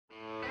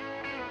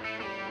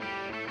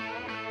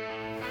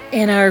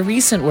In our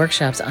recent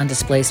workshops on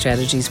display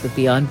strategies with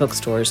Beyond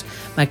Bookstores,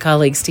 my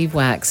colleague Steve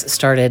Wax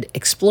started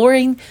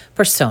exploring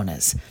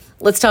personas.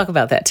 Let's talk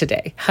about that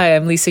today. Hi,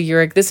 I'm Lisa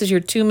Urich. This is your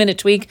 2-minute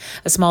tweak,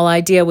 a small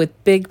idea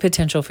with big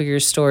potential for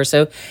your store.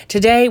 So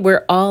today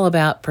we're all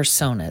about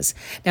personas.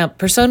 Now,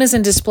 personas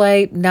in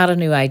display, not a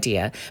new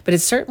idea, but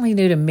it's certainly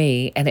new to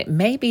me, and it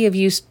may be of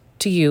use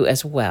to you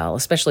as well,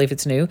 especially if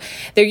it's new.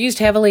 They're used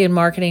heavily in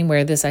marketing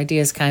where this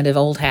idea is kind of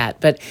old hat,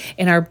 but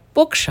in our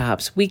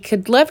bookshops, we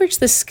could leverage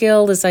this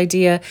skill, this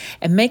idea,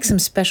 and make some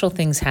special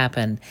things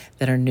happen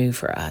that are new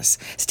for us.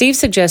 Steve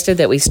suggested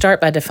that we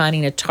start by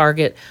defining a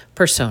target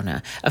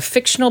persona, a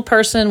fictional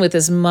person with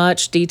as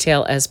much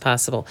detail as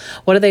possible.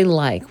 What do they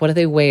like? What do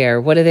they wear?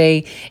 What do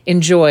they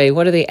enjoy?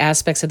 What are the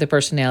aspects of their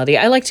personality?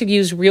 I like to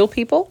use real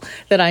people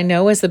that I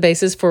know as the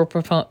basis for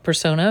a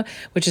persona,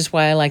 which is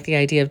why I like the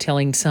idea of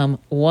telling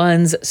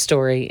someone's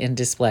story in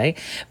display.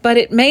 But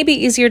it may be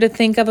easier to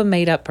think of a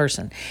made-up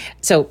person.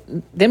 So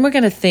then we're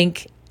going to think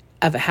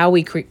of how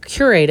we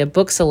curate a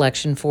book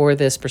selection for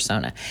this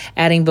persona.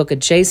 Adding book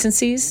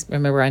adjacencies.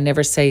 Remember, I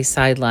never say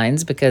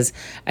sidelines because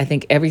I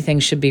think everything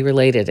should be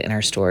related in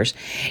our stores.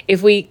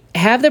 If we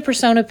have the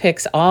persona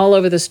picks all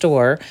over the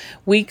store,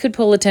 we could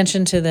pull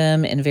attention to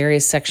them in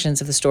various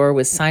sections of the store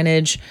with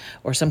signage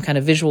or some kind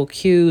of visual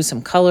cue,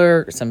 some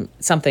color,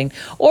 something,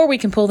 or we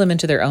can pull them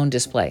into their own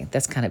display.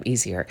 That's kind of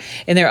easier.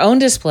 In their own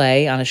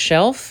display, on a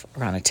shelf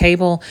or on a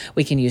table,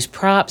 we can use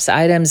props,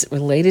 items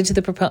related to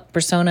the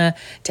persona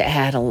to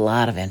add a lot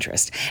of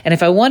interest. And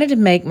if I wanted to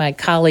make my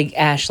colleague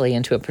Ashley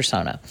into a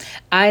persona,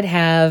 I'd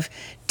have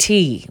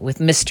tea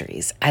with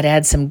mysteries. I'd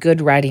add some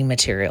good writing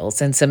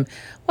materials and some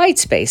white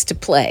space to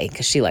play,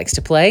 because she likes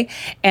to play,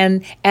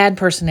 and add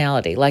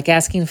personality, like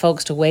asking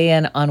folks to weigh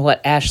in on what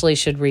Ashley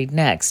should read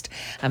next.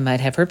 I might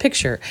have her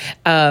picture.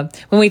 When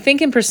we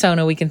think in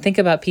persona, we can think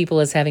about people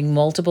as having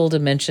multiple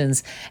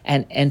dimensions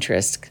and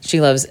interests.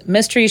 She loves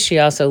mysteries. She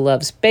also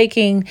loves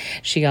baking.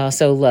 She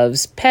also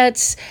loves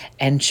pets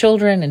and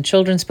children and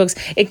children's books.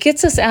 It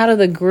gets us out of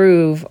the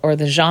groove or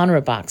the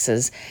genre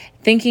boxes,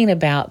 thinking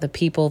about the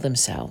people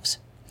themselves.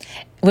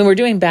 When we're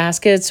doing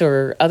baskets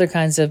or other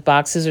kinds of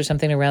boxes or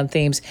something around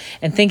themes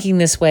and thinking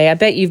this way, I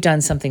bet you've done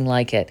something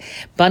like it.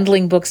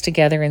 Bundling books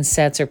together in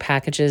sets or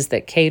packages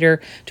that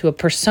cater to a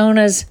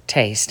persona's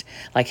taste,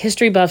 like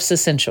History Buff's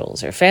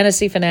Essentials or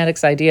Fantasy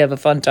Fanatics' idea of a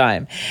fun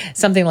time,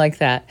 something like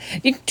that.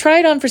 You can try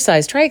it on for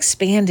size. Try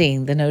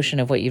expanding the notion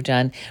of what you've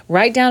done.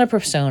 Write down a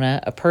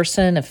persona, a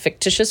person, a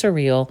fictitious or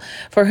real,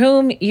 for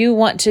whom you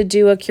want to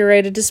do a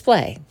curated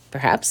display,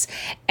 perhaps,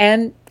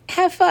 and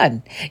have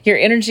fun. Your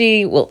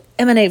energy will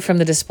emanate from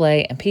the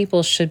display, and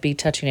people should be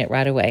touching it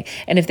right away.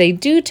 And if they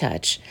do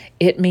touch,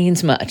 it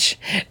means much.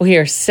 We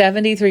are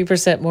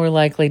 73% more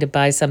likely to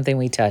buy something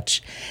we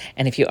touch.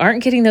 And if you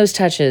aren't getting those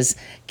touches,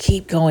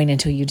 keep going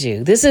until you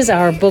do. This is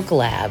our book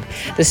lab,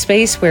 the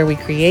space where we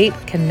create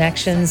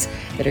connections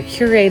that are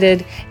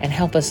curated and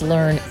help us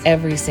learn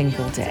every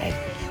single day.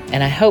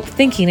 And I hope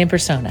thinking in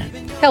persona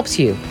helps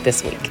you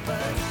this week.